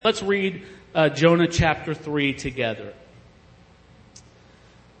Let's read Jonah chapter 3 together.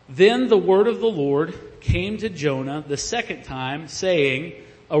 Then the word of the Lord came to Jonah the second time, saying,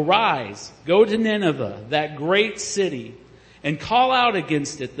 Arise, go to Nineveh, that great city, and call out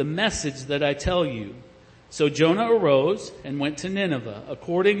against it the message that I tell you. So Jonah arose and went to Nineveh,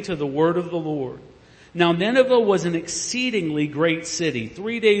 according to the word of the Lord. Now Nineveh was an exceedingly great city,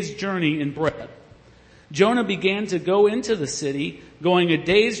 3 days' journey in breadth. Jonah began to go into the city, going a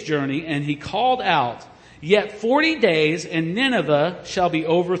day's journey, and he called out, Yet 40 days, and Nineveh shall be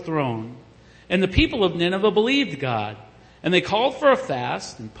overthrown. And the people of Nineveh believed God. And they called for a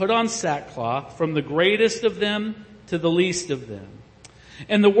fast, and put on sackcloth, from the greatest of them to the least of them.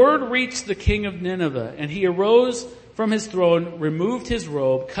 And the word reached the king of Nineveh, and he arose from his throne, removed his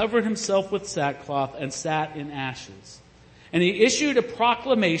robe, covered himself with sackcloth, and sat in ashes. And he issued a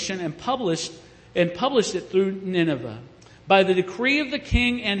proclamation and published it through Nineveh. By the decree of the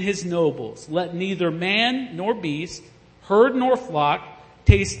king and his nobles, let neither man nor beast, herd nor flock,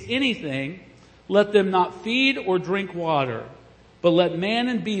 taste anything. Let them not feed or drink water, but let man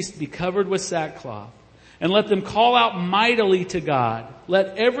and beast be covered with sackcloth. And let them call out mightily to God.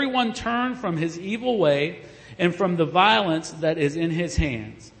 Let everyone turn from his evil way and from the violence that is in his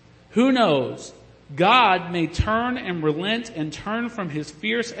hands. Who knows? God may turn and relent and turn from his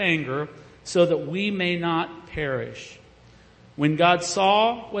fierce anger, so that we may not perish. When God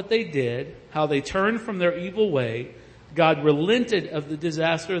saw what they did, how they turned from their evil way, God relented of the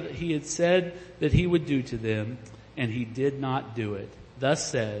disaster that he had said that he would do to them, and he did not do it. Thus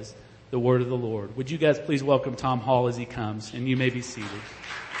says the word of the Lord. Would you guys please welcome Tom Hall as he comes, and you may be seated.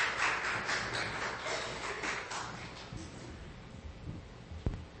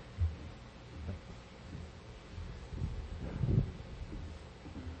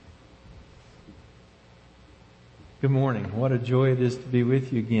 Good morning. What a joy it is to be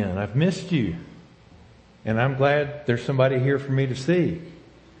with you again. I've missed you, and I'm glad there's somebody here for me to see.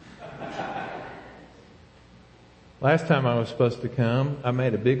 Last time I was supposed to come, I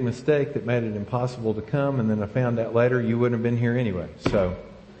made a big mistake that made it impossible to come, and then I found out later you wouldn't have been here anyway. So,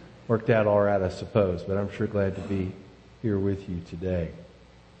 worked out all right, I suppose, but I'm sure glad to be here with you today.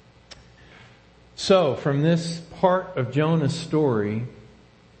 So, from this part of Jonah's story,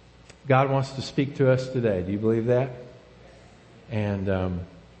 God wants to speak to us today. Do you believe that? And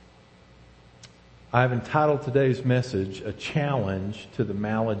I've entitled today's message, A Challenge to the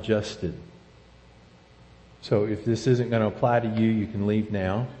Maladjusted. So if this isn't going to apply to you, you can leave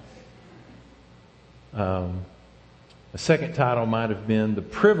now. A second title might have been The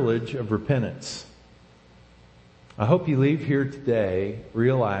Privilege of Repentance. I hope you leave here today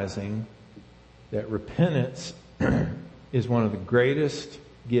realizing that repentance is one of the greatest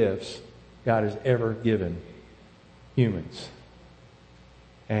gifts God has ever given humans.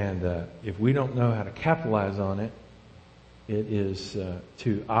 And if we don't know how to capitalize on it, it is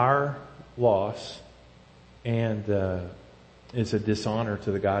to our loss, and it's a dishonor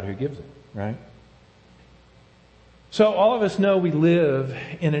to the God who gives it, right? So all of us know we live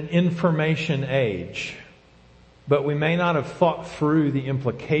in an information age, but we may not have thought through the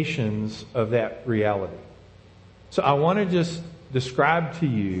implications of that reality. So I want to just describe to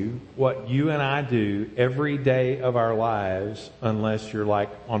you what you and I do every day of our lives, unless you're like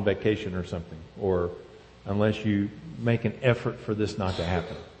on vacation or something, or unless you make an effort for this not to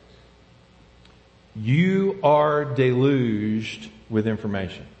happen. You are deluged with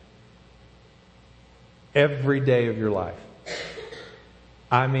information every day of your life.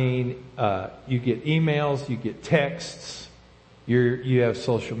 I mean, you get emails, you get texts, you have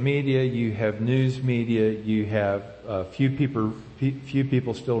social media, you have news media, you have few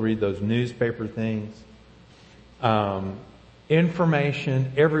people still read those newspaper things.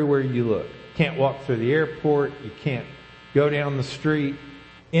 Information everywhere you look. Can't walk through the airport, you can't go down the street.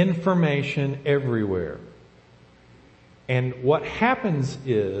 Information everywhere. And what happens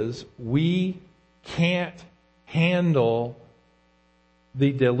is we can't handle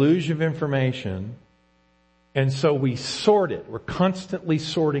the deluge of information, and so we sort it. We're constantly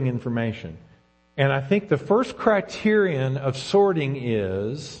sorting information. And I think the first criterion of sorting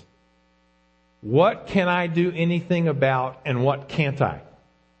is, what can I do anything about and what can't I?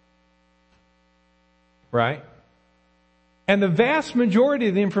 Right? And the vast majority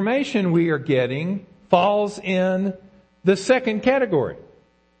of the information we are getting falls in the second category.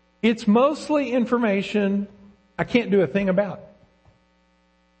 It's mostly information I can't do a thing about.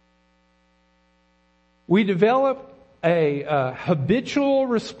 We develop a habitual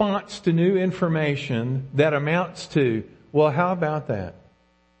response to new information that amounts to, well, how about that?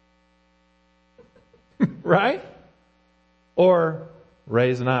 Right? Or,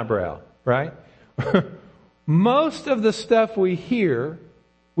 raise an eyebrow, right? Most of the stuff we hear,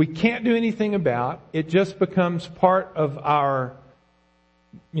 we can't do anything about. It just becomes part of our,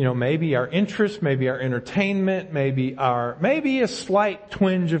 maybe our interest, maybe our entertainment, maybe a slight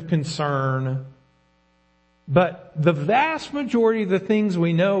twinge of concern. But the vast majority of the things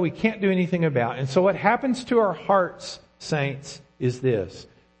we know, we can't do anything about. And so what happens to our hearts, saints, is this.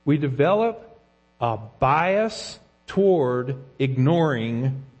 We develop a bias toward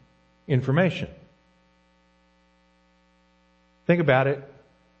ignoring information. Think about it.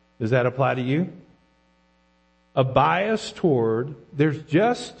 Does that apply to you? A bias toward, there's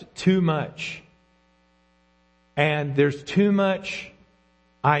just too much. And there's too much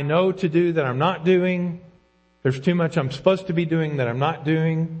I know to do that I'm not doing. There's too much I'm supposed to be doing that I'm not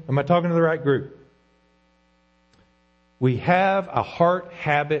doing. Am I talking to the right group? We have a heart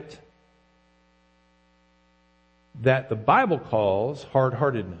habit that the Bible calls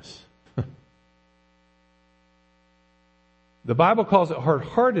hard-heartedness. The Bible calls it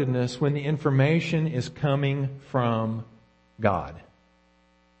hard-heartedness when the information is coming from God.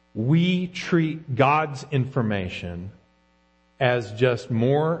 We treat God's information as just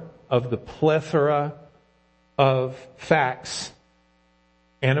more of the plethora of facts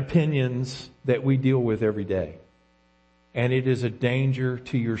and opinions that we deal with every day. And it is a danger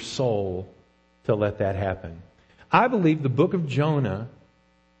to your soul to let that happen. I believe the book of Jonah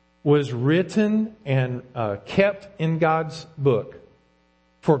was written and kept in God's book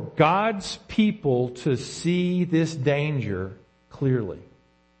for God's people to see this danger clearly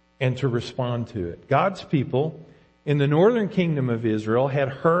and to respond to it. God's people in the northern kingdom of Israel had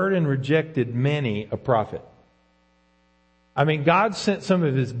heard and rejected many a prophet. I mean, God sent some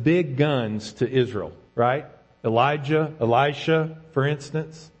of his big guns to Israel, right? Elijah, Elisha, for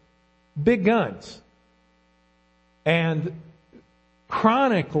instance. Big guns. And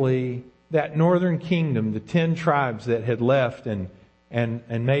chronically, that northern kingdom, the 10 tribes that had left and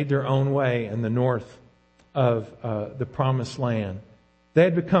made their own way in the north of the promised land, they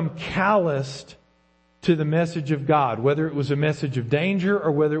had become calloused to the message of God, whether it was a message of danger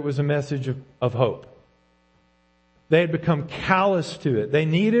or whether it was a message of hope. They had become callous to it. They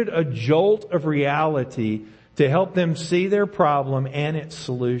needed a jolt of reality to help them see their problem and its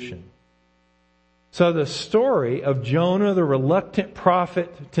solution. So the story of Jonah, the reluctant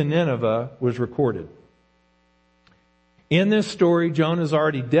prophet to Nineveh, was recorded. In this story, Jonah's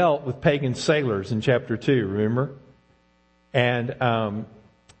already dealt with pagan sailors in chapter 2, remember? And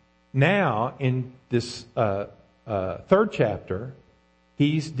now, in this third chapter,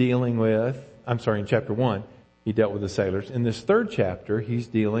 he's dealing with, in chapter 1, he dealt with the sailors. In this third chapter, he's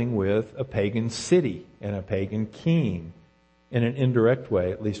dealing with a pagan city and a pagan king, in an indirect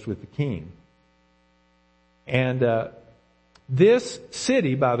way, at least with the king. And this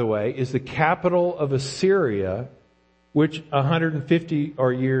city, by the way, is the capital of Assyria, which 150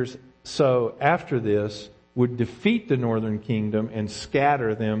 or years so after this would defeat the northern kingdom and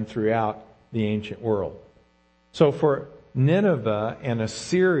scatter them throughout the ancient world. So for Nineveh and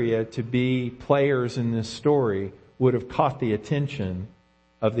Assyria to be players in this story would have caught the attention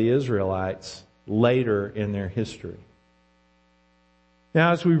of the Israelites later in their history.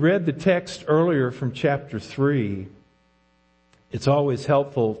 Now, as we read the text earlier from chapter 3, it's always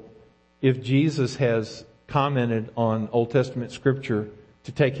helpful if Jesus has commented on Old Testament scripture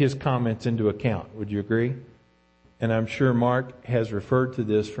to take his comments into account. Would you agree? And I'm sure Mark has referred to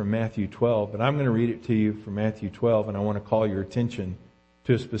this from Matthew 12, but I'm going to read it to you from Matthew 12, and I want to call your attention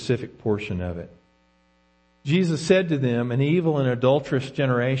to a specific portion of it. Jesus said to them, "An evil and adulterous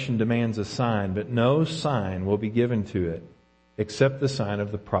generation demands a sign, but no sign will be given to it, except the sign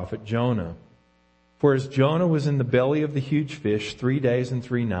of the prophet Jonah. For as Jonah was in the belly of the huge fish 3 days and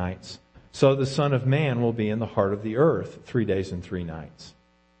 3 nights, so the Son of Man will be in the heart of the earth 3 days and 3 nights."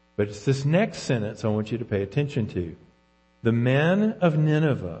 But it's this next sentence I want you to pay attention to. "The men of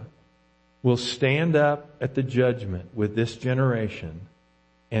Nineveh will stand up at the judgment with this generation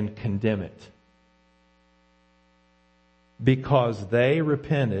and condemn it, because they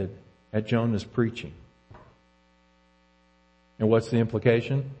repented at Jonah's preaching." And what's the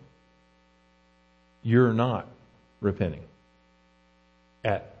implication? You're not repenting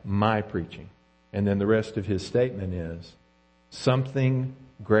at my preaching. And then the rest of his statement is, something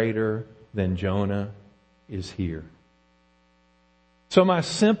greater than Jonah is here. So my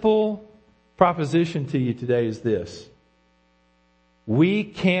simple proposition to you today is this: we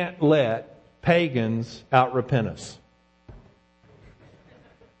can't let pagans out-repent us.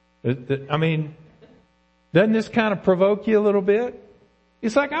 I mean, doesn't this kind of provoke you a little bit?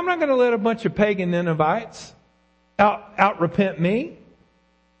 It's like, I'm not going to let a bunch of pagan Ninevites out-repent me.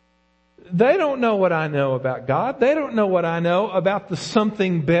 they don't know what I know about God. They don't know what I know about the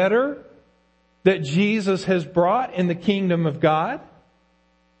something better that Jesus has brought in the kingdom of God.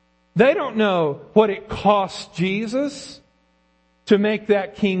 They don't know what it cost Jesus to make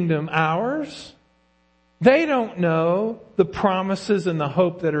that kingdom ours. They don't know the promises and the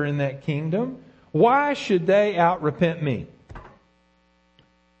hope that are in that kingdom. Why should they out-repent me?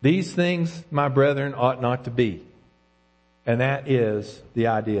 These things, my brethren, ought not to be. And that is the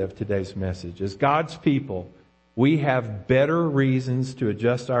idea of today's message. As God's people, we have better reasons to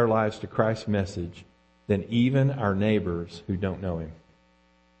adjust our lives to Christ's message than even our neighbors who don't know Him.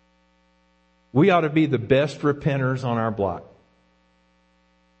 We ought to be the best repenters on our block.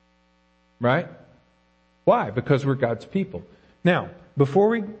 Right? Why? Because we're God's people. Now, what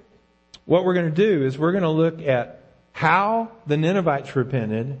we're going to do is we're going to look at how the Ninevites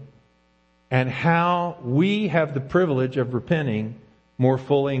repented and how we have the privilege of repenting more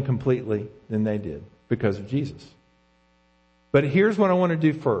fully and completely than they did because of Jesus. But here's what I want to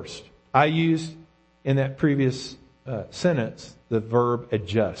do first. I used in that previous sentence the verb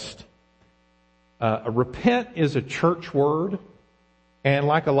adjust. Repent is a church word, and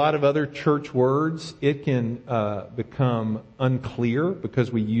like a lot of other church words, it can become unclear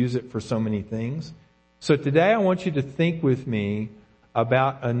because we use it for so many things. So today I want you to think with me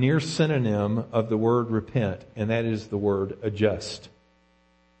about a near synonym of the word repent, and that is the word adjust.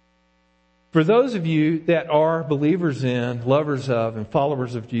 For those of you that are believers in, lovers of, and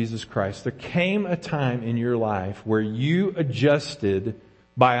followers of Jesus Christ, there came a time in your life where you adjusted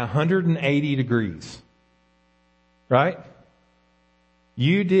by 180 degrees. Right?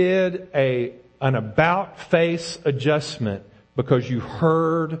 You did an about-face adjustment because you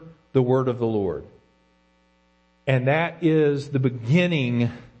heard the word of the Lord. And that is the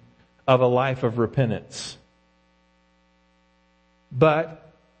beginning of a life of repentance. But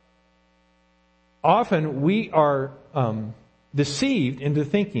often we are deceived into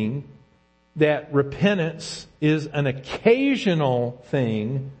thinking that repentance is an occasional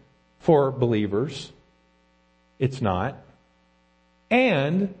thing for believers. It's not.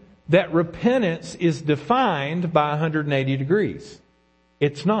 And that repentance is defined by 180 degrees.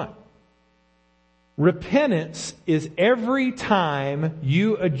 It's not. Repentance is every time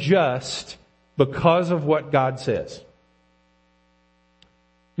you adjust because of what God says.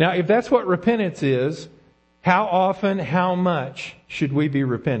 Now, if that's what repentance is, how often, how much should we be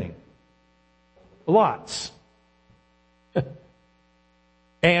repenting? Lots.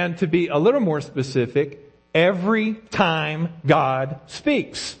 And to be a little more specific, every time God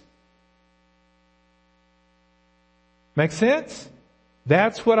speaks. Make sense?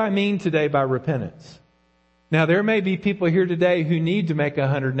 That's what I mean today by repentance. Now, there may be people here today who need to make a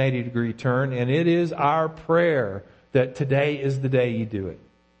 180-degree turn, and it is our prayer that today is the day you do it.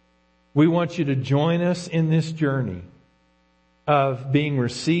 We want you to join us in this journey of being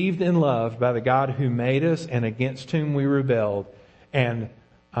received and loved by the God who made us and against whom we rebelled, and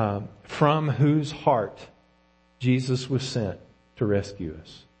from whose heart Jesus was sent to rescue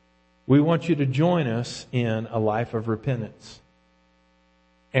us. We want you to join us in a life of repentance.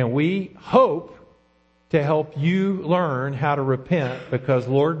 And we hope to help you learn how to repent, because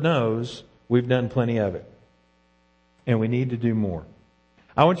Lord knows we've done plenty of it. And we need to do more.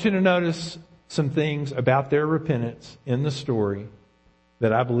 I want you to notice some things about their repentance in the story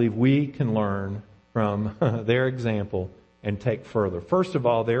that I believe we can learn from their example and take further. First of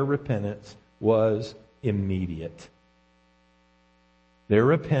all, their repentance was immediate. Their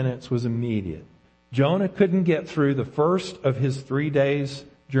repentance was immediate. Jonah couldn't get through the first of his 3 days'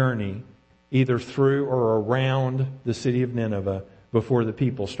 journey, either through or around the city of Nineveh, before the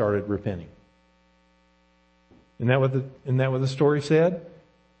people started repenting. Isn't that what the story said?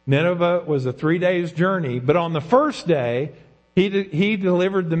 Nineveh was a 3 days journey, but on the first day, he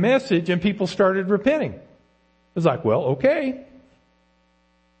delivered the message and people started repenting. It was like, well, okay.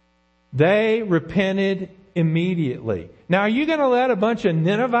 They repented immediately. Now, are you going to let a bunch of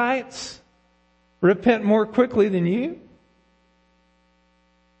Ninevites repent more quickly than you?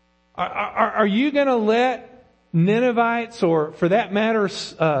 Are you going to let Ninevites, or for that matter,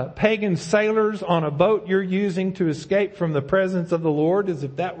 pagan sailors on a boat you're using to escape from the presence of the Lord, as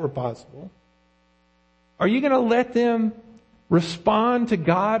if that were possible? Are you going to let them respond to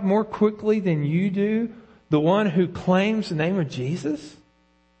God more quickly than you do, the one who claims the name of Jesus?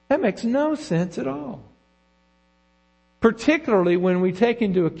 That makes no sense at all. Particularly when we take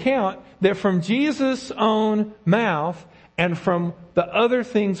into account that from Jesus' own mouth and from the other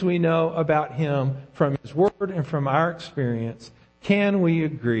things we know about Him, from His Word and from our experience, can we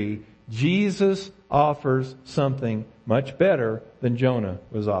agree Jesus offers something much better than Jonah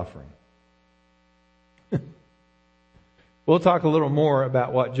was offering? We'll talk a little more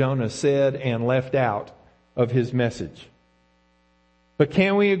about what Jonah said and left out of his message. But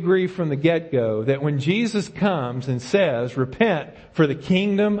can we agree from the get-go that when Jesus comes and says, repent, for the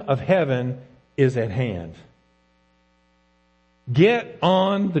kingdom of heaven is at hand? Get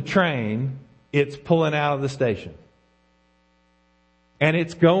on the train, it's pulling out of the station. And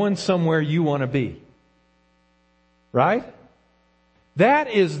it's going somewhere you want to be. Right? That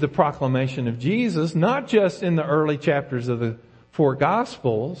is the proclamation of Jesus, not just in the early chapters of the 4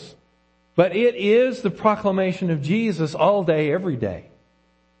 Gospels, but it is the proclamation of Jesus all day, every day.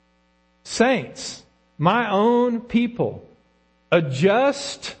 Saints, my own people,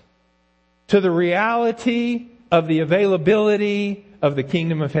 adjust to the reality of the availability of the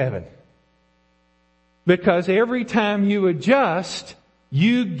kingdom of heaven. Because every time you adjust,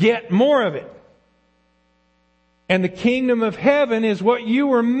 you get more of it. And the kingdom of heaven is what you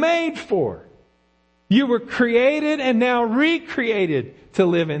were made for. You were created and now recreated to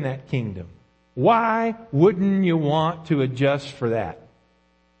live in that kingdom. Why wouldn't you want to adjust for that?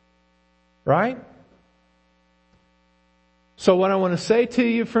 Right? So what I want to say to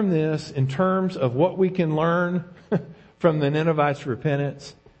you from this, in terms of what we can learn from the Ninevites'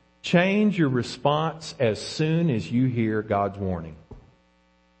 repentance, change your response as soon as you hear God's warning.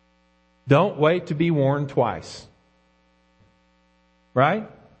 Don't wait to be warned twice. Right?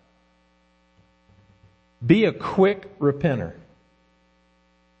 Be a quick repenter.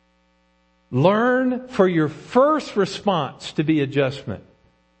 Learn for your first response to be adjustment,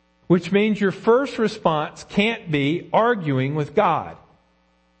 which means your first response can't be arguing with God.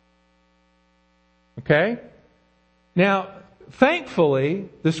 Okay? Now, thankfully,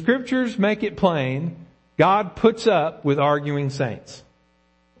 the scriptures make it plain, God puts up with arguing saints.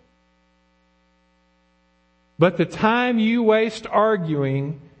 But the time you waste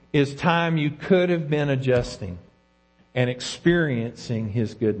arguing is time you could have been adjusting and experiencing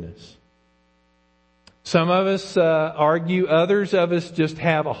His goodness. Some of us argue, others of us just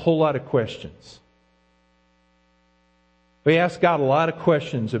have a whole lot of questions. We ask God a lot of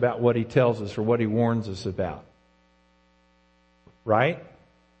questions about what He tells us or what He warns us about. Right?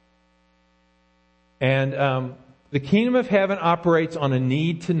 And the kingdom of heaven operates on a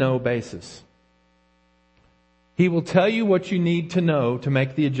need-to-know basis. He will tell you what you need to know to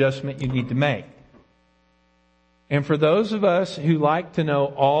make the adjustment you need to make. And for those of us who like to know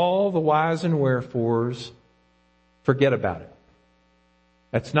all the whys and wherefores, forget about it.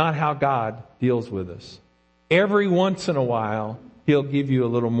 That's not how God deals with us. Every once in a while, He'll give you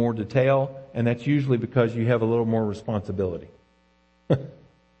a little more detail, and that's usually because you have a little more responsibility.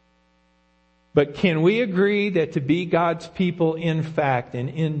 But can we agree that to be God's people in fact and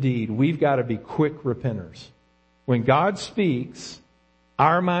indeed, we've got to be quick repenters? When God speaks,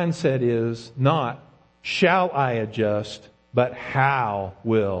 our mindset is not, shall I adjust, but how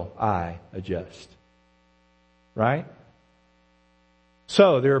will I adjust? Right?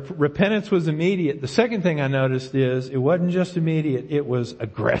 So their repentance was immediate. The second thing I noticed is it wasn't just immediate, it was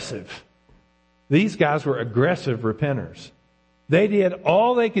aggressive. These guys were aggressive repenters. They did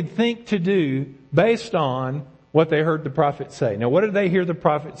all they could think to do based on what they heard the prophet say. Now, what did they hear the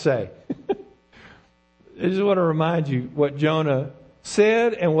prophet say? I just want to remind you what Jonah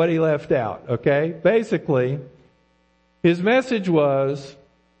said and what he left out, okay? Basically, his message was,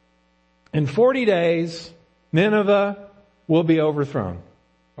 in 40 days, Nineveh will be overthrown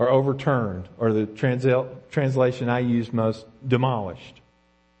or overturned, or the translation I use most, demolished.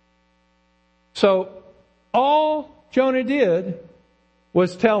 So, all Jonah did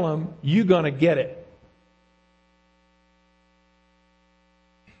was tell them, you're going to get it.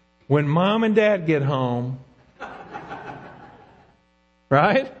 When mom and dad get home,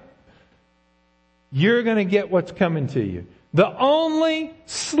 right? You're going to get what's coming to you. The only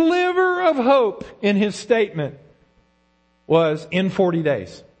sliver of hope in his statement was in 40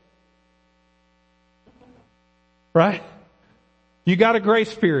 days. Right? You got a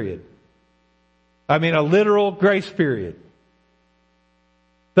grace period. I mean, a literal grace period.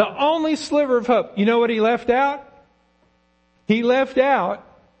 The only sliver of hope. You know what he left out? He left out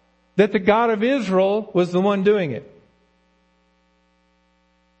that the God of Israel was the one doing it.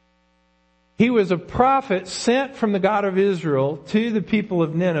 He was a prophet sent from the God of Israel to the people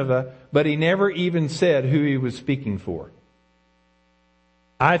of Nineveh, but he never even said who he was speaking for.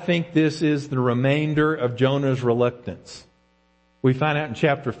 I think this is the remainder of Jonah's reluctance. We find out in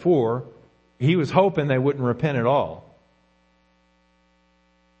chapter 4, he was hoping they wouldn't repent at all.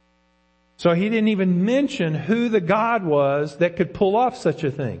 So he didn't even mention who the God was that could pull off such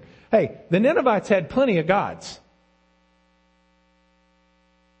a thing. Hey, the Ninevites had plenty of gods.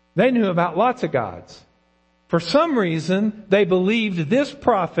 They knew about lots of gods. For some reason, they believed this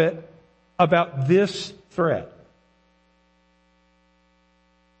prophet about this threat.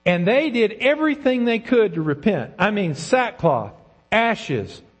 And they did everything they could to repent. I mean, sackcloth,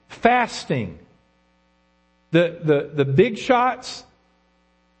 ashes, fasting. The big shots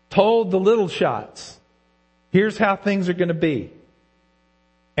told the little shots, here's how things are going to be.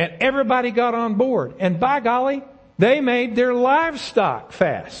 And everybody got on board. And by golly, they made their livestock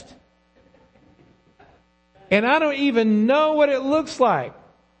fast. And I don't even know what it looks like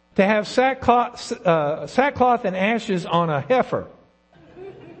to have sackcloth and ashes on a heifer.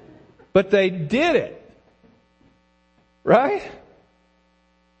 But they did it. Right?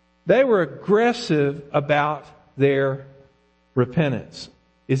 They were aggressive about their repentance.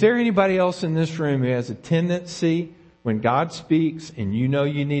 Is there anybody else in this room who has a tendency, when God speaks and you know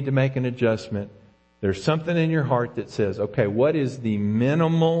you need to make an adjustment, there's something in your heart that says, okay, what is the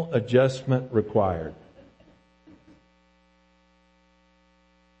minimal adjustment required?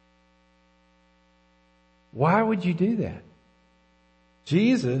 Why would you do that?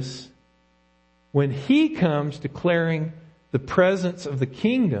 Jesus, when He comes declaring the presence of the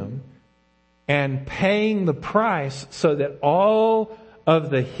kingdom and paying the price so that all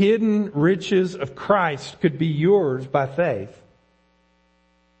of the hidden riches of Christ could be yours by faith,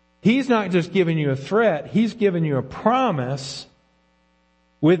 He's not just giving you a threat, He's giving you a promise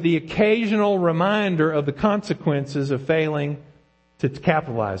with the occasional reminder of the consequences of failing to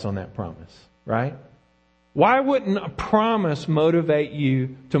capitalize on that promise, right? Why wouldn't a promise motivate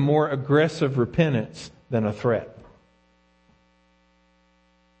you to more aggressive repentance than a threat?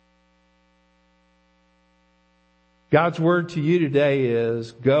 God's word to you today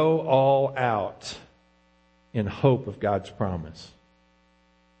is go all out in hope of God's promise.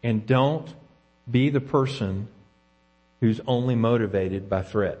 And don't be the person who's only motivated by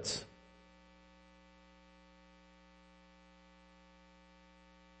threats.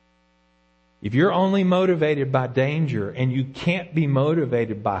 If you're only motivated by danger and you can't be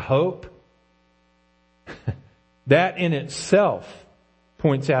motivated by hope, that in itself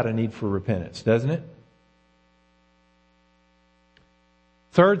points out a need for repentance, doesn't it?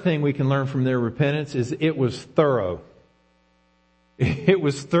 Third thing we can learn from their repentance is it was thorough. It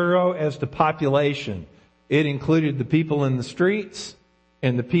was thorough as to population. It included the people in the streets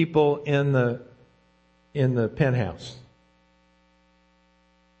and the people in the penthouse.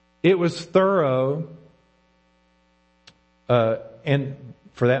 It was thorough, and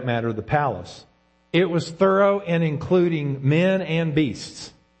for that matter, the palace. It was thorough in including men and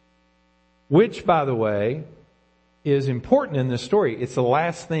beasts, which, by the way, is important in this story. It's the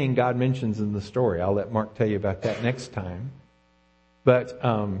last thing God mentions in the story. I'll let Mark tell you about that next time. But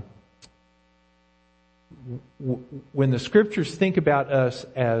when the scriptures think about us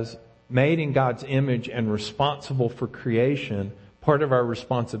as made in God's image and responsible for creation, part of our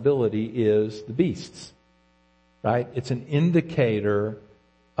responsibility is the beasts, right? It's an indicator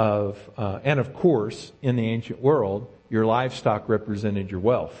of, and of course, in the ancient world, your livestock represented your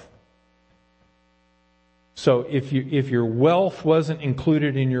wealth. So if your wealth wasn't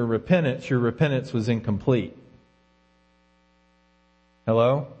included in your repentance was incomplete.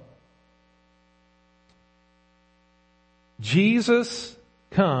 Hello? Jesus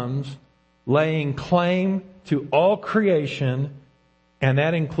comes laying claim to all creation, and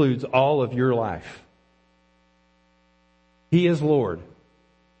that includes all of your life. He is Lord.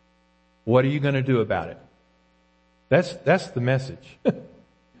 What are you going to do about it? That's the message.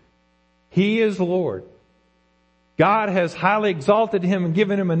 He is Lord. God has highly exalted Him and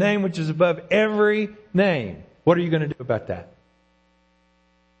given Him a name which is above every name. What are you going to do about that?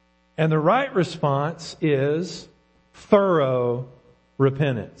 And the right response is thorough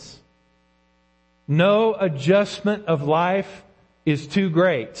repentance. No adjustment of life is too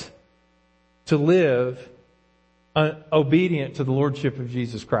great to live obedient to the Lordship of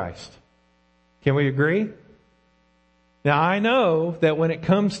Jesus Christ. Can we agree? Now I know that when it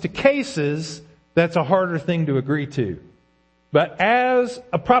comes to cases, that's a harder thing to agree to. But as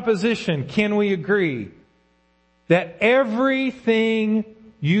a proposition, can we agree that everything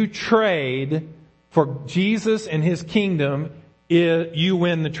you trade for Jesus and His kingdom, you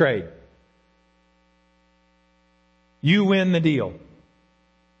win the trade? You win the deal.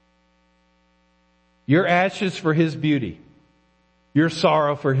 Your ashes for His beauty. Your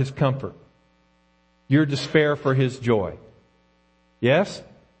sorrow for His comfort. Your despair for His joy. Yes?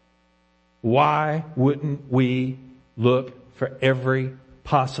 Why wouldn't we look for every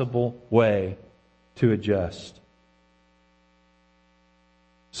possible way to adjust?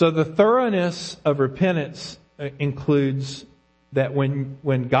 So the thoroughness of repentance includes that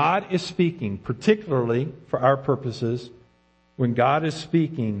when God is speaking, particularly for our purposes, when God is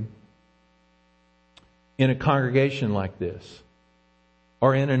speaking in a congregation like this,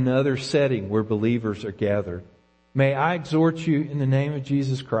 or in another setting where believers are gathered, may I exhort you in the name of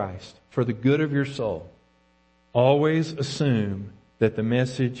Jesus Christ, for the good of your soul, always assume that the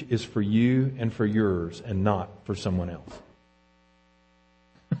message is for you and for yours and not for someone else.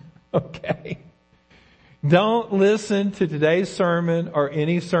 Okay? Don't listen to today's sermon or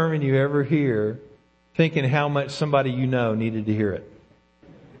any sermon you ever hear thinking how much somebody you know needed to hear it.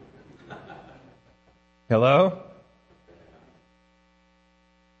 Hello?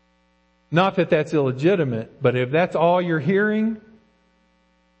 Not that that's illegitimate, but if that's all you're hearing,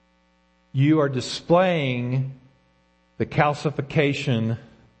 you are displaying the calcification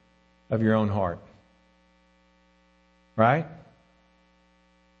of your own heart. Right?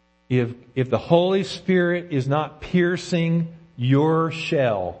 If the Holy Spirit is not piercing your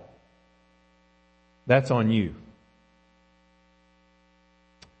shell, that's on you.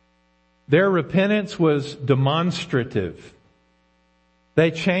 Their repentance was demonstrative.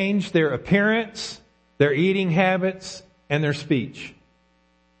 They changed their appearance, their eating habits, and their speech.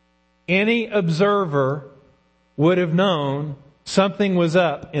 Any observer would have known something was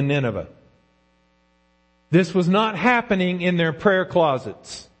up in Nineveh. This was not happening in their prayer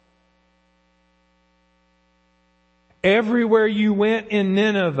closets. Everywhere you went in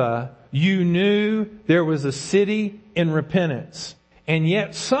Nineveh, you knew there was a city in repentance. And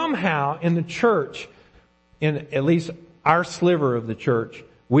yet somehow in the church, in at least our sliver of the church,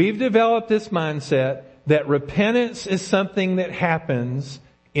 we've developed this mindset that repentance is something that happens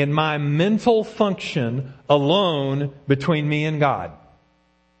in my mental function alone between me and God.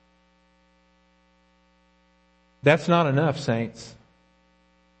 That's not enough, saints.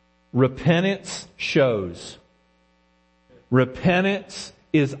 Repentance shows. Repentance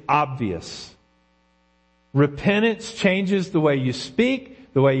is obvious. Repentance changes the way you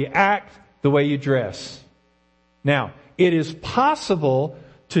speak, the way you act, the way you dress. Now, it is possible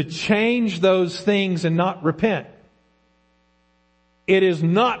to change those things and not repent. It is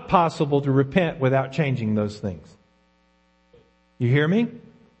not possible to repent without changing those things. You hear me?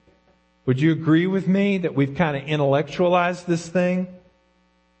 Would you agree with me that we've kind of intellectualized this thing?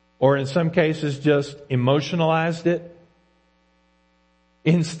 Or in some cases just emotionalized it?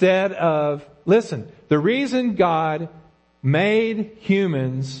 Instead of, listen, the reason God made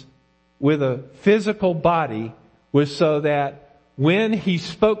humans with a physical body was so that when He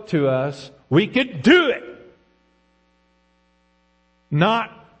spoke to us, we could do it.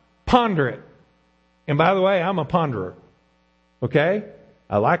 Not ponder it. And by the way, I'm a ponderer. Okay?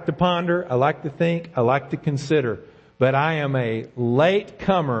 I like to ponder, I like to think, I like to consider. But I am a late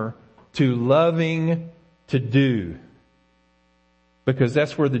comer to loving to do. Because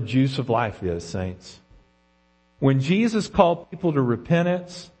that's where the juice of life is, saints. When Jesus called people to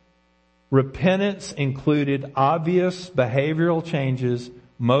repentance, repentance included obvious behavioral changes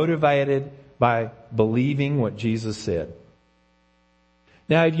motivated by believing what Jesus said.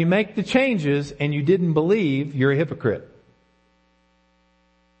 Now, if you make the changes and you didn't believe, you're a hypocrite.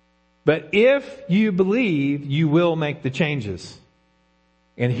 But if you believe, you will make the changes.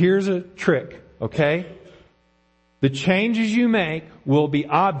 And here's a trick, okay? The changes you make will be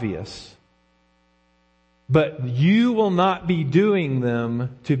obvious, but you will not be doing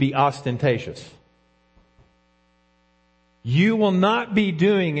them to be ostentatious. You will not be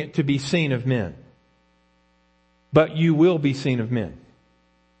doing it to be seen of men, but you will be seen of men.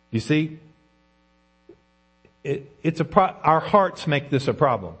 You see? Our hearts make this a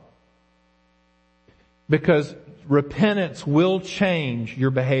problem. Because repentance will change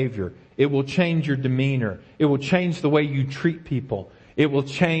your behavior. It will change your demeanor. It will change the way you treat people. It will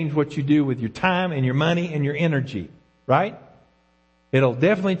change what you do with your time and your money and your energy. Right? It'll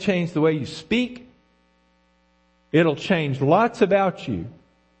definitely change the way you speak. It'll change lots about you.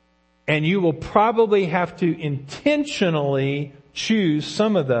 And you will probably have to intentionally choose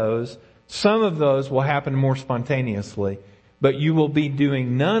some of those. Some of those will happen more spontaneously. But you will be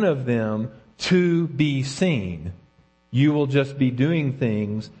doing none of them to be seen. You will just be doing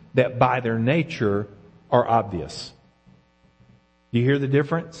things that by their nature are obvious. Do you hear the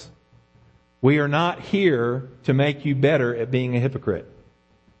difference? We are not here to make you better at being a hypocrite.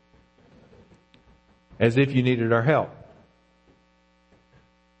 As if you needed our help.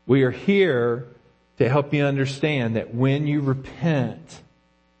 We are here to help you understand that when you repent,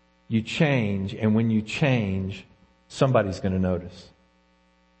 you change, and when you change, somebody's going to notice.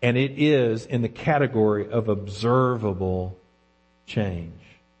 And it is in the category of observable change.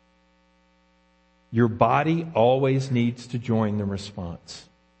 Your body always needs to join the response.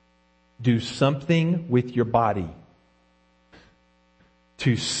 Do something with your body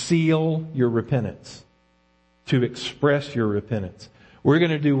to seal your repentance, to express your repentance. We're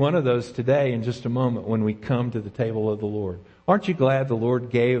going to do one of those today in just a moment when we come to the table of the Lord. Aren't you glad the Lord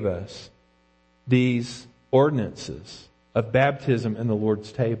gave us these ordinances of baptism and the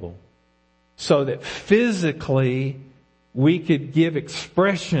Lord's table so that physically we could give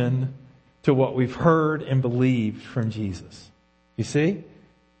expression to what we've heard and believed from Jesus? You see?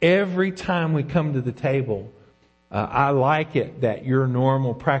 Every time we come to the table, I like it that your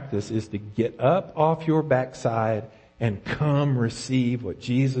normal practice is to get up off your backside and come receive what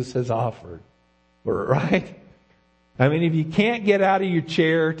Jesus has offered. Right? I mean, if you can't get out of your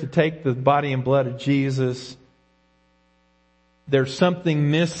chair to take the body and blood of Jesus, there's something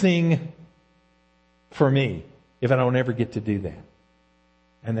missing for me if I don't ever get to do that.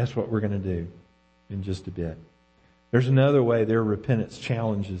 And that's what we're going to do in just a bit. There's another way their repentance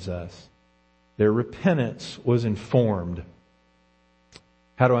challenges us. Their repentance was informed.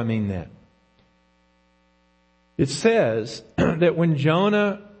 How do I mean that? It says that when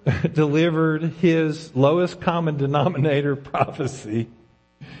Jonah delivered his lowest common denominator prophecy,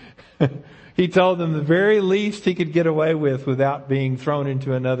 he told them the very least he could get away with without being thrown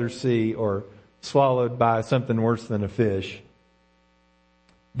into another sea or swallowed by something worse than a fish.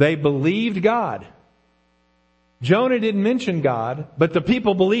 They believed God. Jonah didn't mention God, but the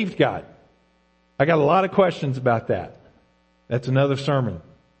people believed God. I got a lot of questions about that. That's another sermon.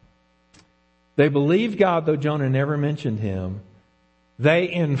 They believed God, though Jonah never mentioned Him.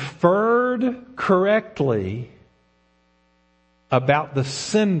 They inferred correctly about the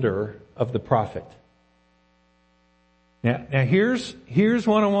sender of the prophet. Now here's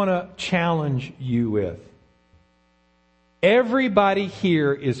what I want to challenge you with. Everybody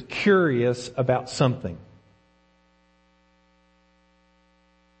here is curious about something.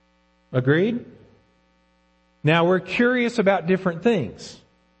 Agreed? Now we're curious about different things.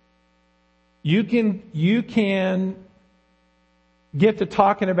 You can get to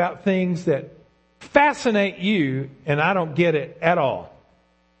talking about things that fascinate you, and I don't get it at all.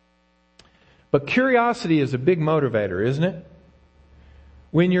 But curiosity is a big motivator, isn't it?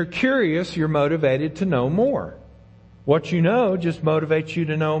 When you're curious, you're motivated to know more. What you know just motivates you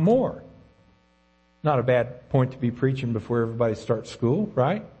to know more. Not a bad point to be preaching before everybody starts school,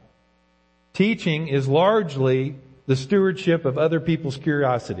 right? Teaching is largely the stewardship of other people's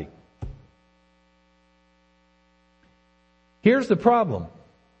curiosity. Here's the problem,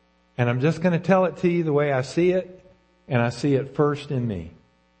 and I'm just going to tell it to you the way I see it, and I see it first in me.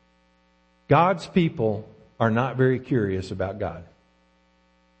 God's people are not very curious about God.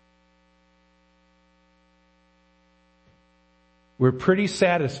 We're pretty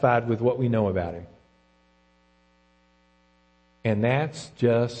satisfied with what we know about Him. And that's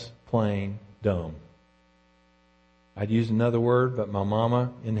just plain dumb. I'd use another word, but my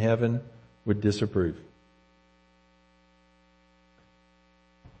mama in heaven would disapprove.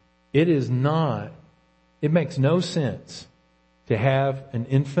 It makes no sense to have an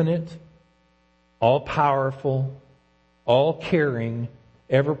infinite, all-powerful, all-caring,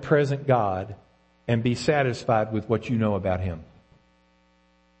 ever-present God and be satisfied with what you know about Him.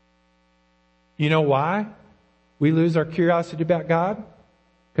 You know why we lose our curiosity about God?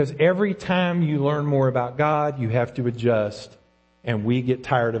 Because every time you learn more about God, you have to adjust, and we get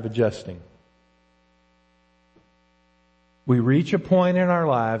tired of adjusting. We reach a point in our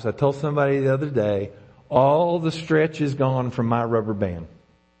lives, I told somebody the other day, all the stretch is gone from my rubber band.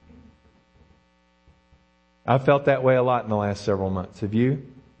 I've felt that way a lot in the last several months. Have you?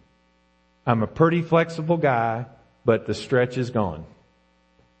 I'm a pretty flexible guy, but the stretch is gone.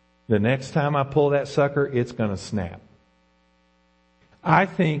 The next time I pull that sucker, it's going to snap. I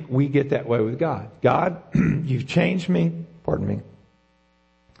think we get that way with God. God, you've changed me. Pardon me.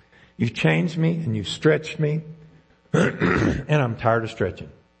 You've changed me and you've stretched me. And I'm tired of stretching.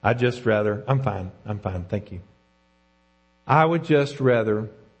 I'm fine. Thank you. I would just rather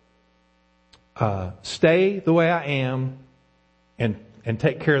stay the way I am and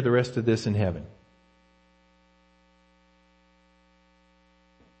take care of the rest of this in heaven.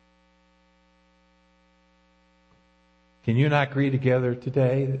 Can you and I agree together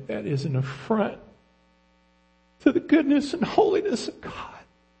today that that is an affront to the goodness and holiness of God?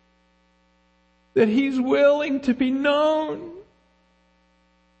 That He's willing to be known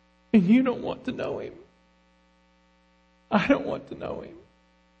and you don't want to know Him. I don't want to know Him.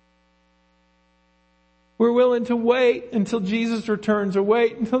 We're willing to wait until Jesus returns or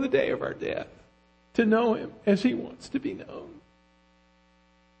wait until the day of our death to know Him as He wants to be known.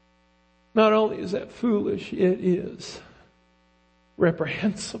 Not only is that foolish, it is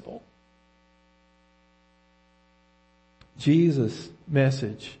reprehensible. Jesus'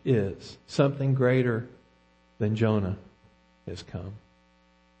 message is something greater than Jonah has come.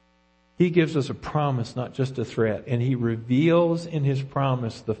 He gives us a promise, not just a threat. And He reveals in His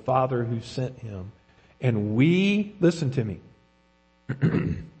promise the Father who sent Him. And we, listen to me,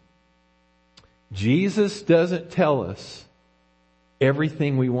 Jesus doesn't tell us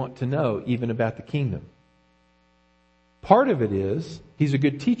everything we want to know, even about the kingdom. Part of it is He's a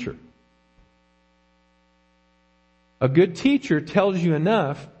good teacher. A good teacher tells you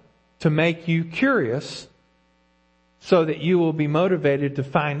enough to make you curious so that you will be motivated to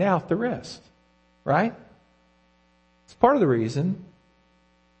find out the rest. Right? It's part of the reason.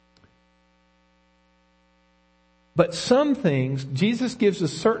 But some things, Jesus gives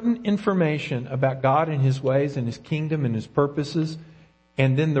us certain information about God and His ways and His kingdom and His purposes.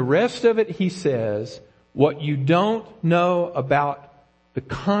 And then the rest of it, He says, what you don't know about the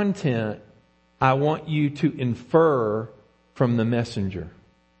content, I want you to infer from the messenger.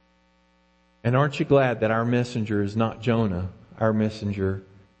 And aren't you glad that our messenger is not Jonah? Our messenger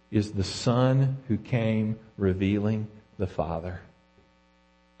is the Son who came revealing the Father.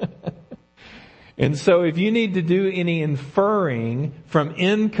 And so if you need to do any inferring from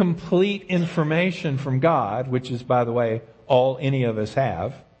incomplete information from God, which is, by the way, all any of us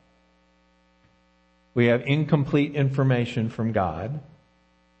have, we have incomplete information from God.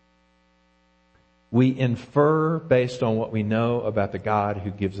 We infer based on what we know about the God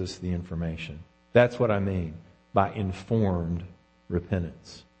who gives us the information. That's what I mean by informed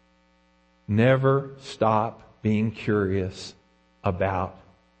repentance. Never stop being curious about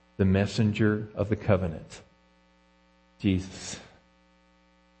the messenger of the covenant, Jesus.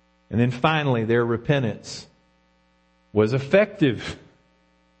 And then finally, their repentance was effective.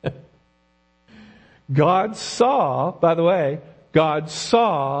 God saw, by the way, God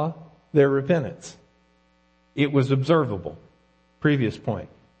saw their repentance. It was observable. Previous point,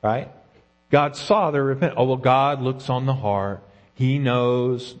 right? God saw their repentance. Oh, well, God looks on the heart. He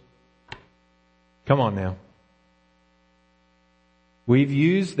knows. Come on now. We've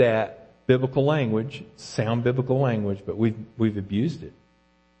used that biblical language, sound biblical language, but we've abused it.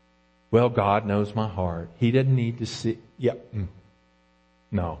 Well, God knows my heart. He doesn't need to see. Yep.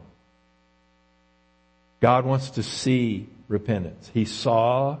 No. God wants to see repentance. He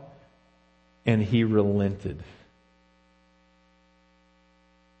saw and He relented.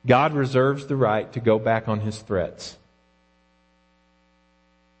 God reserves the right to go back on His threats.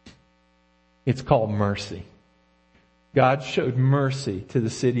 It's called mercy. God showed mercy to the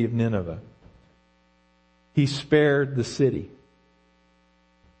city of Nineveh. He spared the city.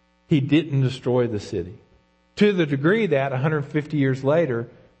 He didn't destroy the city. To the degree that 150 years later,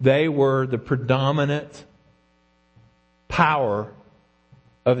 they were the predominant power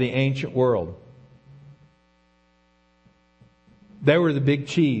of the ancient world. They were the big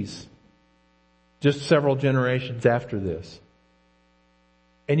cheese just several generations after this.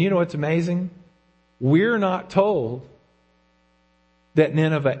 And you know what's amazing? We're not told that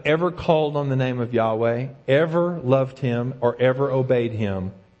Nineveh ever called on the name of Yahweh, ever loved Him, or ever obeyed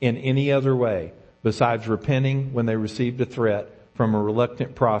Him in any other way besides repenting when they received a threat from a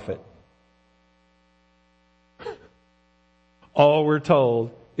reluctant prophet. All we're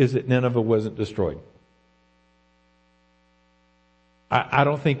told is that Nineveh wasn't destroyed. I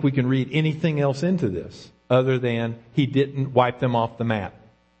don't think we can read anything else into this other than He didn't wipe them off the map.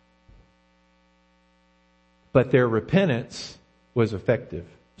 But their repentance was effective.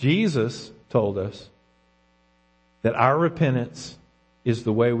 Jesus told us that our repentance is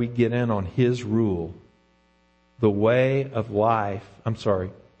the way we get in on His rule. The way of life,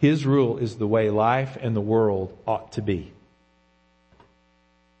 His rule is the way life and the world ought to be.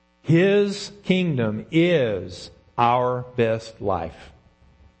 His kingdom is our best life.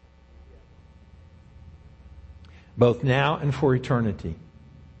 Both now and for eternity.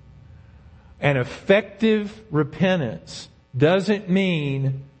 An effective repentance doesn't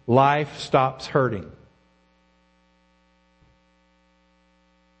mean life stops hurting.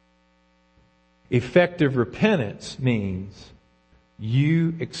 Effective repentance means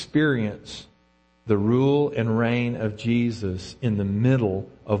you experience the rule and reign of Jesus in the middle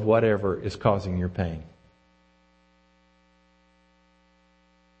of whatever is causing your pain.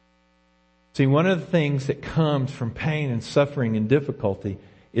 See, one of the things that comes from pain and suffering and difficulty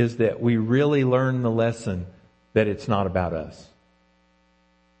is that we really learn the lesson that it's not about us.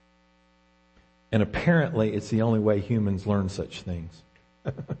 And apparently it's the only way humans learn such things.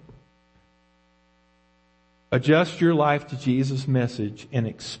 Adjust your life to Jesus' message in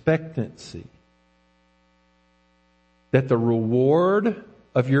expectancy that the reward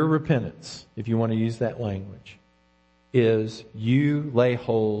of your repentance, if you want to use that language, is you lay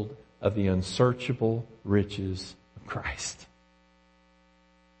hold of the unsearchable riches of Christ.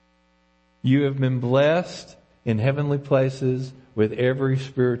 You have been blessed in heavenly places with every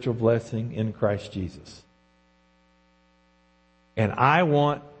spiritual blessing in Christ Jesus. And I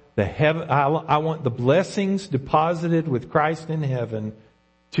want the blessings deposited with Christ in heaven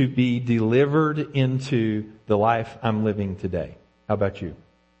to be delivered into the life I'm living today. How about you?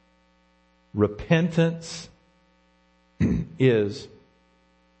 Repentance is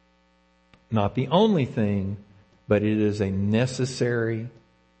not the only thing, but it is a necessary.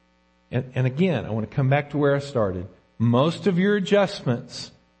 And again, I want to come back to where I started. Most of your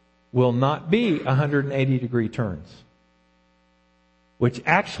adjustments will not be 180-degree turns, which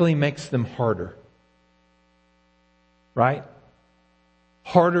actually makes them harder. Right?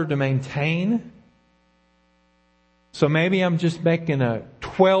 Harder to maintain. So maybe I'm just making a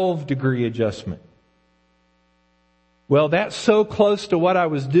 12-degree adjustment. Well, that's so close to what I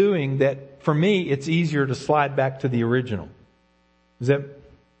was doing that for me it's easier to slide back to the original. Does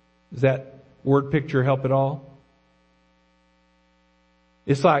that word picture help at all?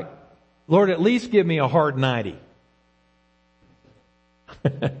 It's like, Lord, at least give me a hard 90.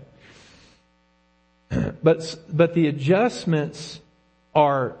 But the adjustments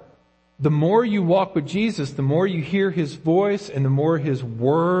are, the more you walk with Jesus, the more you hear His voice and the more His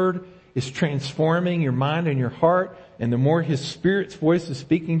Word is transforming your mind and your heart, and the more His Spirit's voice is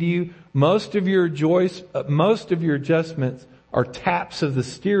speaking to you, most of your adjustments are taps of the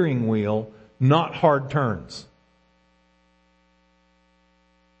steering wheel, not hard turns.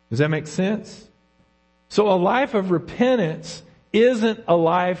 Does that make sense? So a life of repentance isn't a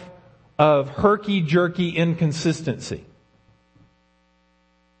life of herky-jerky inconsistency.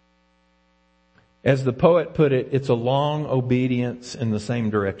 As the poet put it, it's a long obedience in the same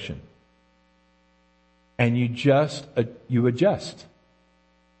direction. And you adjust.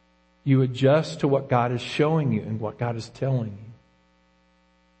 You adjust to what God is showing you and what God is telling you.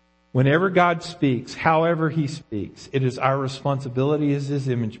 Whenever God speaks, however He speaks, it is our responsibility as His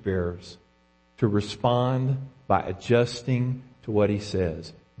image bearers to respond by adjusting to what He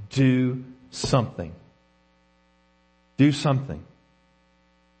says. Do something. Do something.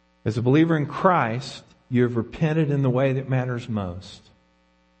 As a believer in Christ, you have repented in the way that matters most.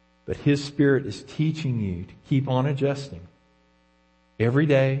 But His Spirit is teaching you to keep on adjusting every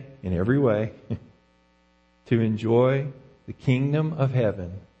day in every way to enjoy the kingdom of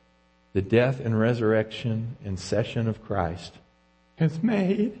heaven. The death and resurrection and session of Christ has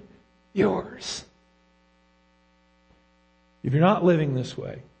made yours. If you're not living this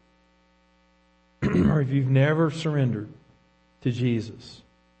way, or if you've never surrendered to Jesus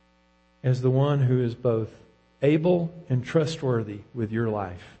as the one who is both able and trustworthy with your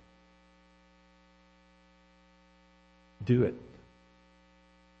life, do it.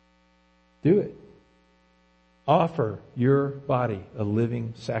 Do it. Offer your body a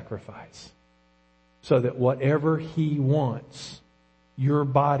living sacrifice so that whatever He wants, your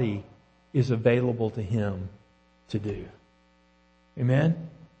body is available to Him to do. Amen?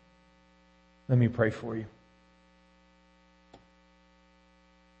 Let me pray for you.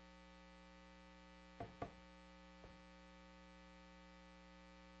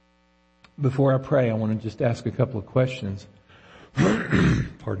 Before I pray, I want to just ask a couple of questions.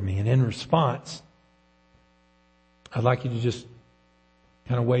 Pardon me. And in response, I'd like you to just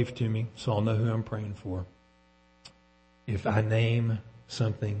kind of wave to me so I'll know who I'm praying for. If I name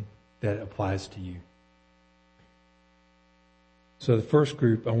something that applies to you. So the first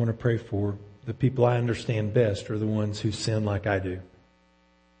group I want to pray for, the people I understand best are the ones who sin like I do.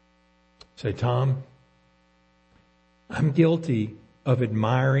 Say, Tom, I'm guilty of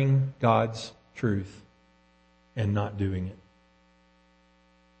admiring God's truth and not doing it.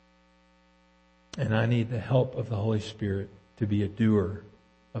 And I need the help of the Holy Spirit to be a doer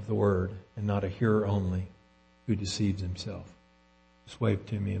of the Word and not a hearer only who deceives himself. Just wave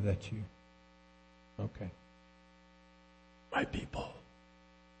to me if that's you. Okay. My people.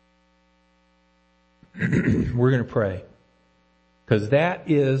 We're going to pray. Because that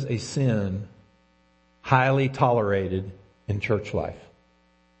is a sin highly tolerated in church life.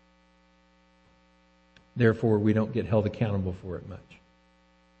 Therefore, we don't get held accountable for it much.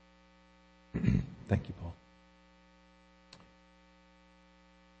 Thank you, Paul.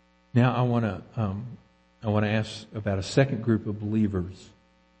 Now I want to ask about a second group of believers.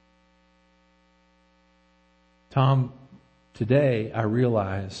 Tom, today I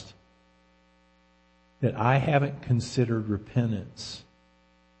realized that I haven't considered repentance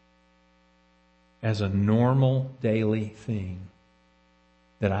as a normal daily thing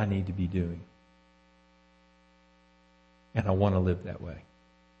that I need to be doing. And I want to live that way.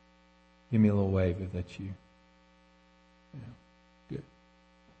 Give me a little wave if that's you. Yeah, good.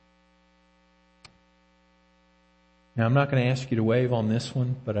 Now, I'm not going to ask you to wave on this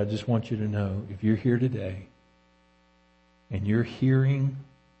one, but I just want you to know, if you're here today and you're hearing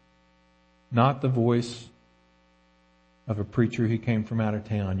not the voice of a preacher who came from out of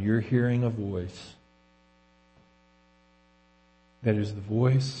town, you're hearing a voice that is the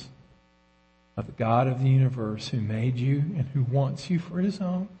voice of the God of the universe who made you and who wants you for His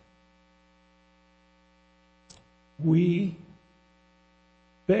own. We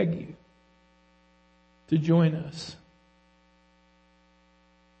beg you to join us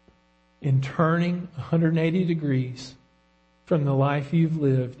in turning 180 degrees from the life you've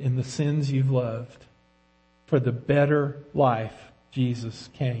lived and the sins you've loved for the better life Jesus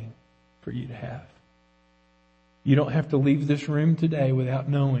came for you to have. You don't have to leave this room today without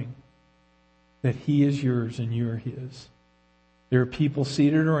knowing that He is yours and you are His. There are people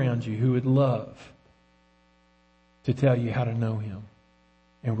seated around you who would love to tell you how to know Him.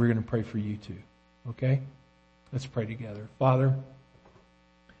 And we're going to pray for you too. Okay? Let's pray together. Father,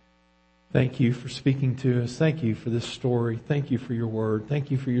 thank you for speaking to us. Thank you for this story. Thank you for your word. Thank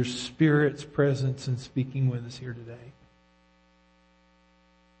you for your Spirit's presence in speaking with us here today.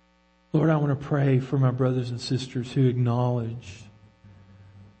 Lord, I want to pray for my brothers and sisters who acknowledge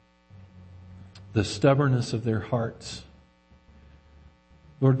the stubbornness of their hearts.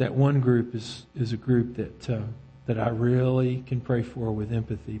 Lord, that one group is a group that I really can pray for with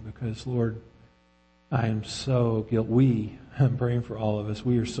empathy because, Lord, I am so guilty. I'm praying for all of us.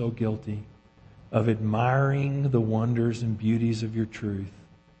 We are so guilty of admiring the wonders and beauties of your truth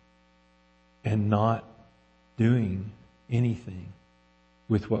and not doing anything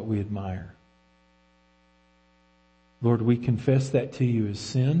with what we admire. Lord, we confess that to you as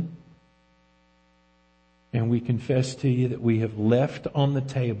sin. And we confess to you that we have left on the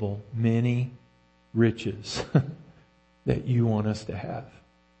table many riches that you want us to have.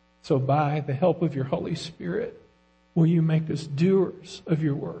 So by the help of your Holy Spirit, will you make us doers of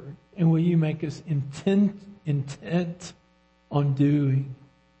your word? And will you make us intent on doing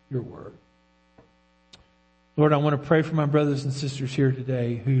your word? Lord, I want to pray for my brothers and sisters here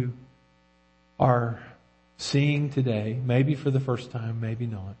today who are seeing today, maybe for the first time, maybe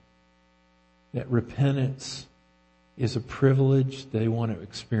not, that repentance is a privilege they want to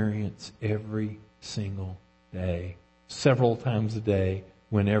experience every single day, several times a day,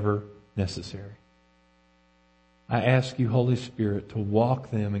 whenever necessary. I ask you, Holy Spirit, to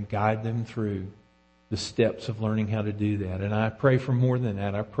walk them and guide them through the steps of learning how to do that. And I pray for more than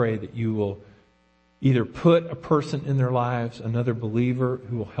that. I pray that you will either put a person in their lives, another believer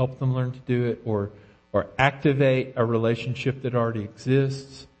who will help them learn to do it, or activate a relationship that already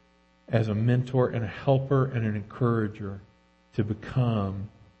exists as a mentor and a helper and an encourager to become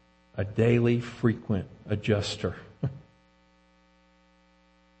a daily, frequent adjuster.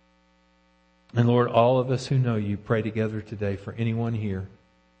 And Lord, all of us who know you pray together today for anyone here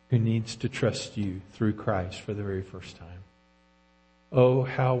who needs to trust you through Christ for the very first time. Oh,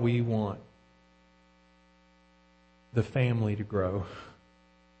 how we want the family to grow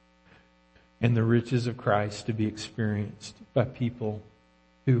and the riches of Christ to be experienced by people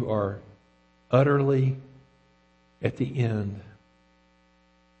who are utterly at the end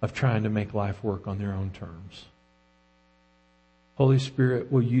of trying to make life work on their own terms. Holy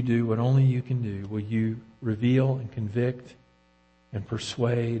Spirit, will you do what only you can do? Will you reveal and convict and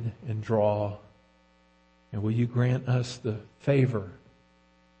persuade and draw? And will you grant us the favor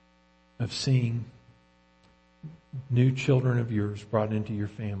of seeing new children of yours brought into your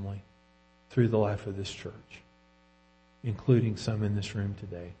family through the life of this church, including some in this room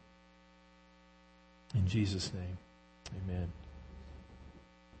today. In Jesus' name, amen.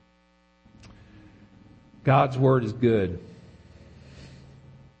 God's word is good.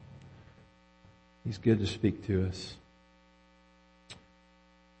 He's good to speak to us.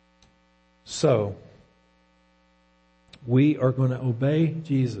 So, we are going to obey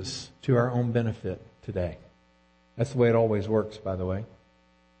Jesus to our own benefit today. That's the way it always works, by the way.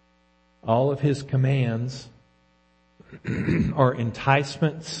 All of his commands are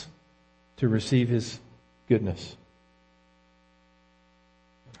enticements to receive his goodness.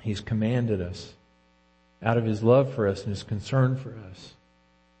 He's commanded us out of his love for us and his concern for us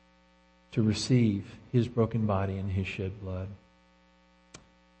to receive his broken body and his shed blood.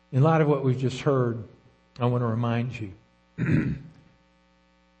 In light of what we've just heard, I want to remind you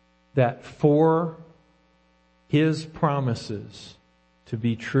that for His promises to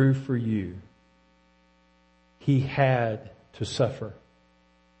be true for you, He had to suffer.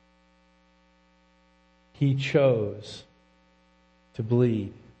 He chose to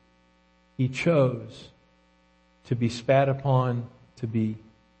bleed. He chose to be spat upon, to be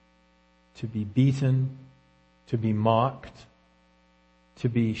beaten, to be mocked, to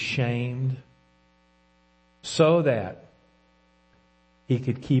be shamed, so that He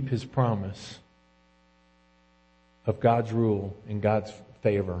could keep His promise of God's rule and God's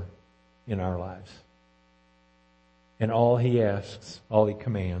favor in our lives. And all He asks, all He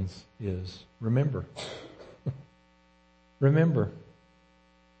commands is, remember. Remember.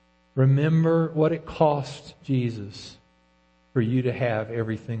 Remember what it cost Jesus for you to have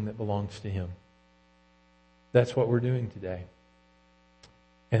everything that belongs to Him. That's what we're doing today.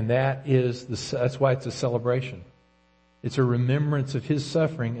 And that's why it's a celebration. It's a remembrance of His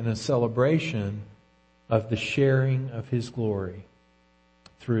suffering and a celebration of the sharing of His glory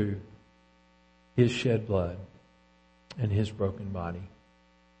through His shed blood and His broken body.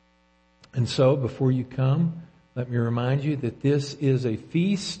 And so, before you come, let me remind you that this is a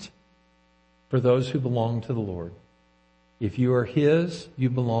feast for those who belong to the Lord. If you are His, you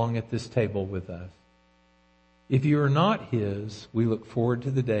belong at this table with us. If you are not His, we look forward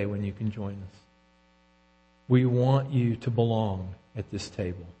to the day when you can join us. We want you to belong at this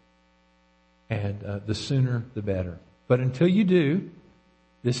table. And the sooner, the better. But until you do,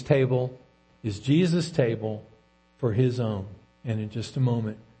 this table is Jesus' table for His own. And in just a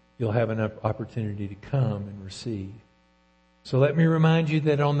moment, you'll have an opportunity to come and receive. So let me remind you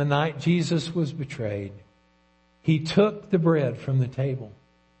that on the night Jesus was betrayed, He took the bread from the table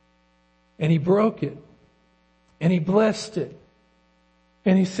and He broke it and He blessed it.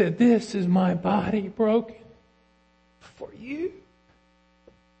 And He said, "This is my body broken for you.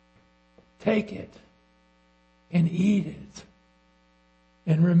 Take it and eat it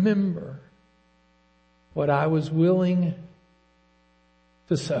and remember what I was willing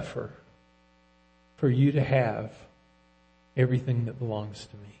to suffer for you to have everything that belongs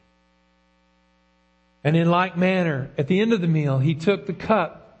to me." And in like manner, at the end of the meal, He took the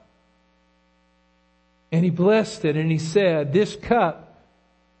cup and He blessed it and He said, "This cup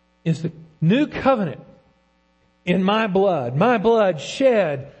is the new covenant in my blood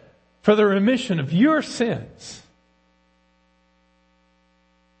shed for the remission of your sins,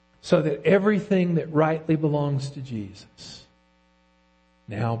 so that everything that rightly belongs to Jesus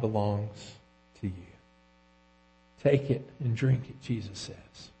now belongs to you. Take it and drink it," Jesus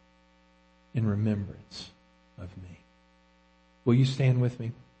says, "in remembrance of me." Will you stand with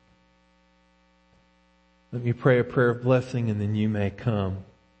me? Let me pray a prayer of blessing, and then you may come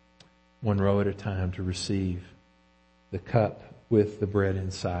one row at a time to receive the cup with the bread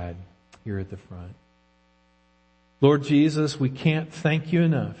inside here at the front. Lord Jesus, we can't thank you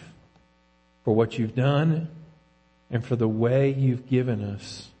enough for what you've done and for the way you've given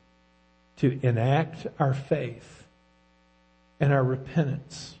us to enact our faith and our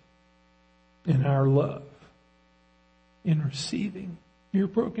repentance and our love in receiving your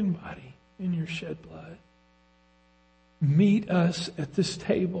broken body and your shed blood. Meet us at this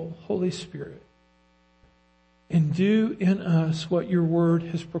table, Holy Spirit, and do in us what your word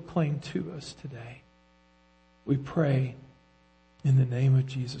has proclaimed to us today. We pray in the name of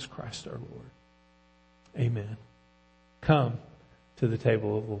Jesus Christ our Lord. Amen. Come to the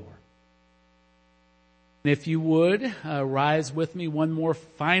table of the Lord. If you would, rise with me one more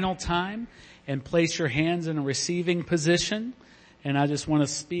final time and place your hands in a receiving position. And I just want to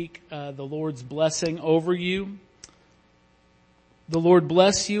speak the Lord's blessing over you. The Lord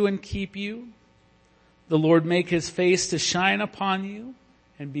bless you and keep you. The Lord make His face to shine upon you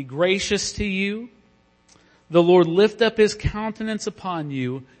and be gracious to you. The Lord lift up His countenance upon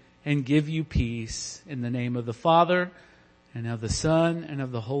you and give you peace. In the name of the Father, and of the Son, and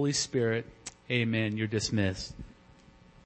of the Holy Spirit. Amen. You're dismissed.